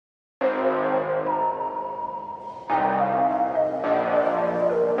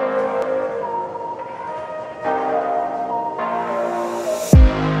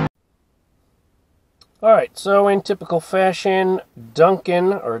Alright, so in typical fashion,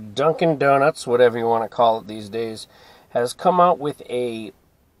 Dunkin', or Dunkin' Donuts, whatever you want to call it these days, has come out with a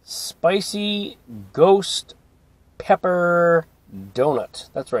spicy ghost pepper donut.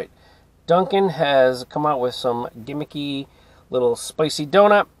 That's right. Dunkin' has come out with some gimmicky little spicy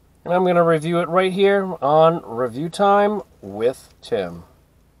donut, and I'm going to review it right here on Review Time with Tim.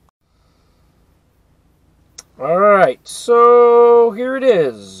 Alright, so here it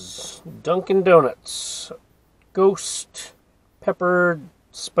is. Dunkin' Donuts. Ghost pepper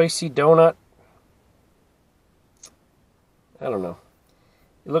spicy donut. I don't know.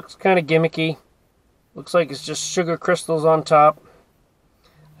 It looks kind of gimmicky. Looks like it's just sugar crystals on top.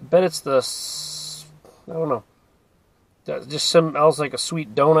 I bet it's the... I don't know. That just smells like a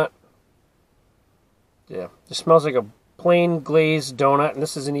sweet donut. Yeah, just smells like a plain glazed donut, and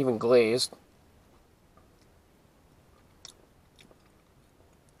this isn't even glazed.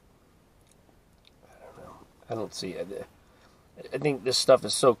 I don't see it. I think this stuff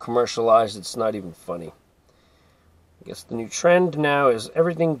is so commercialized, it's not even funny. I guess the new trend now is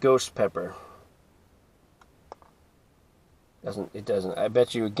everything ghost pepper. It doesn't. I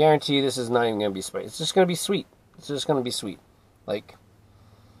bet you, guarantee this is not even going to be spicy. It's just going to be sweet. It's just going to be sweet. Like,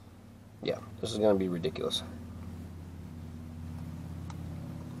 yeah, this is going to be ridiculous.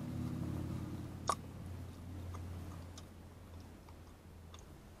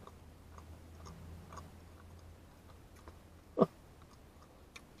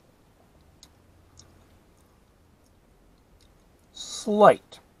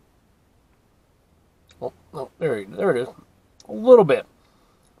 Slight. Oh, there it is. A little bit.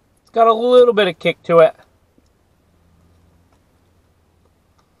 It's got a little bit of kick to it.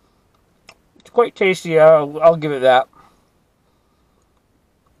 It's quite tasty. I'll give it that.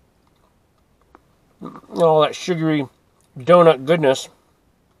 All that sugary donut goodness.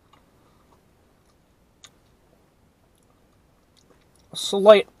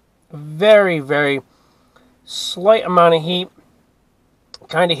 Slight, very, very slight amount of heat.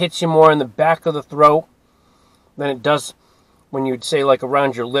 Kind of hits you more in the back of the throat than it does when you'd say like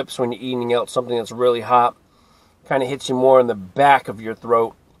around your lips when you're eating out something that's really hot. Kind of hits you more in the back of your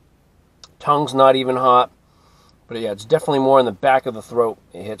throat. Tongue's not even hot, but yeah, it's definitely more in the back of the throat.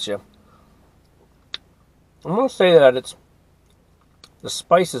 It hits you. I'm gonna say that it's the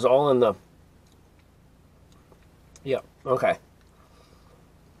spice is all in the. Yeah, okay.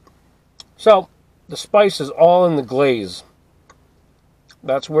 So the spice is all in the glaze.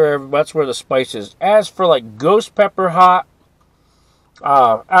 That's where the spice is. As for like ghost pepper hot,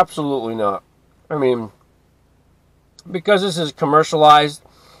 absolutely not. I mean, because this is commercialized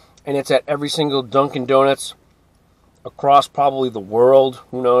and it's at every single Dunkin' Donuts across probably the world,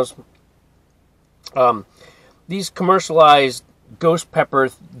 who knows? These commercialized ghost pepper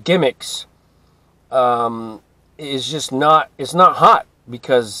gimmicks is just not. It's not hot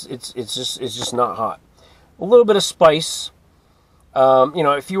because it's just not hot. A little bit of spice. You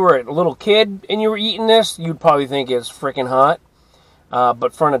know, if you were a little kid and you were eating this, you'd probably think it's freaking hot.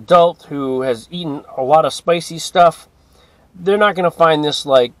 But for an adult who has eaten a lot of spicy stuff, they're not going to find this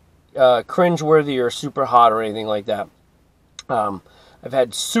like cringeworthy or super hot or anything like that. I've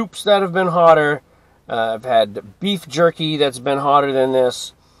had soups that have been hotter. I've had beef jerky that's been hotter than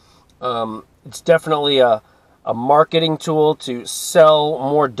this. It's definitely a marketing tool to sell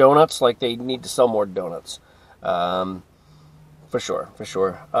more donuts, like they need to sell more donuts. For sure, for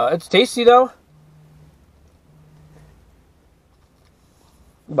sure. It's tasty though,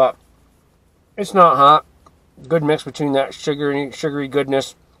 but it's not hot. Good mix between that sugary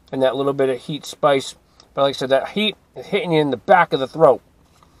goodness and that little bit of heat spice. But like I said, that heat is hitting you in the back of the throat.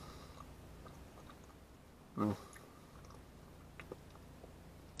 I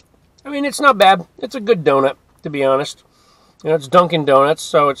mean, it's not bad. It's a good donut, to be honest. You know, it's Dunkin' Donuts,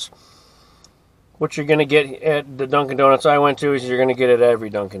 so it's what you're going to get at the Dunkin' Donuts I went to is you're going to get it at every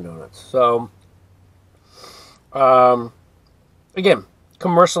Dunkin' Donuts. So, again,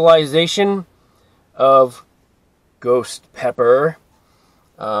 commercialization of ghost pepper,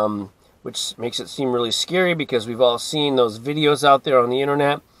 which makes it seem really scary because we've all seen those videos out there on the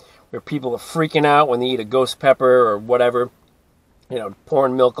internet where people are freaking out when they eat a ghost pepper or whatever, you know,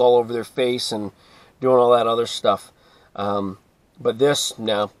 pouring milk all over their face and doing all that other stuff. But this,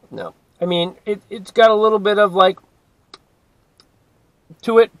 no. I mean, it's got a little bit of, like,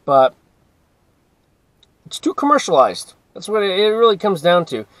 to it, but it's too commercialized. That's what it really comes down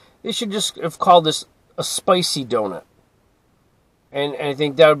to. They should just have called this a spicy donut. And I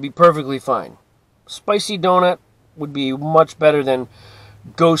think that would be perfectly fine. Spicy donut would be much better than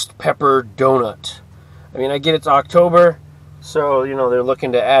ghost pepper donut. I mean, I get it's October, so, you know, they're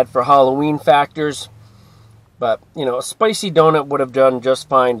looking to add for Halloween factors. But, you know, a spicy donut would have done just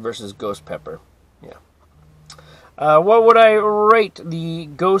fine versus ghost pepper. Yeah. What would I rate the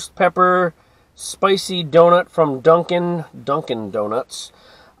ghost pepper spicy donut from Dunkin Donuts?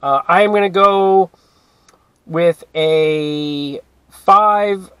 I am going to go with a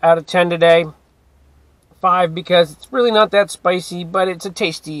 5 out of 10 today. 5 because it's really not that spicy, but it's a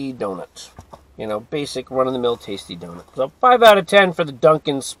tasty donut. You know, basic run-of-the-mill tasty donut. So 5 out of 10 for the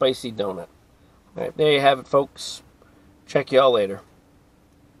Dunkin spicy donut. All right, there you have it, folks. Check y'all later.